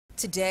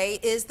Today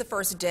is the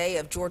first day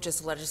of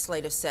Georgia's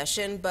legislative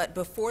session, but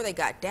before they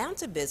got down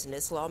to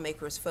business,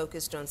 lawmakers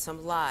focused on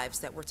some lives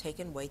that were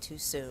taken way too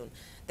soon.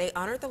 They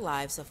honored the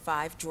lives of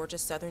 5 Georgia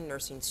Southern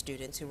nursing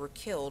students who were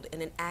killed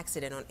in an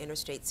accident on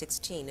Interstate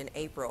 16 in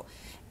April.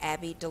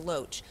 Abby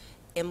DeLoach,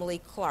 Emily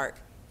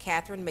Clark,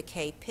 Catherine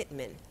McKay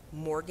Pittman,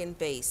 Morgan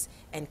Bass,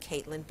 and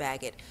Caitlin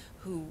Baggett,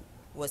 who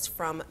was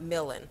from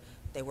Millen.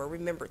 They were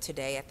remembered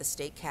today at the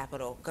state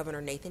capitol.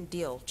 Governor Nathan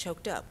Deal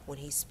choked up when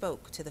he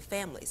spoke to the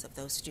families of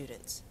those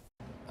students.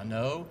 I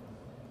know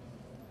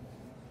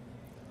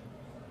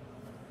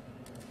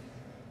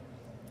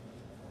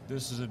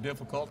this is a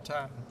difficult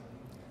time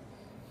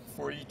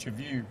for each of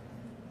you,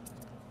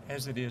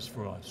 as it is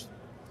for us.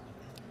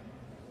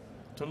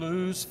 To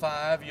lose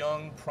 5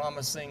 young,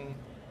 promising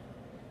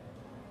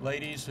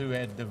ladies who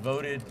had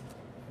devoted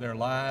their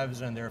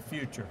lives and their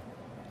future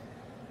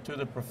to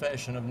the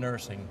profession of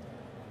nursing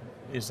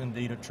is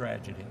indeed a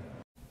tragedy.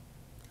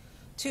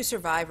 2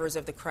 survivors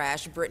of the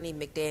crash, Brittany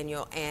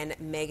McDaniel and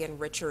Megan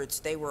Richards,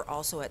 they were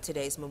also at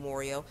today's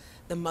memorial.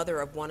 The mother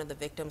of one of the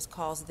victims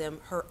calls them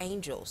her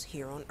angels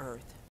here on earth.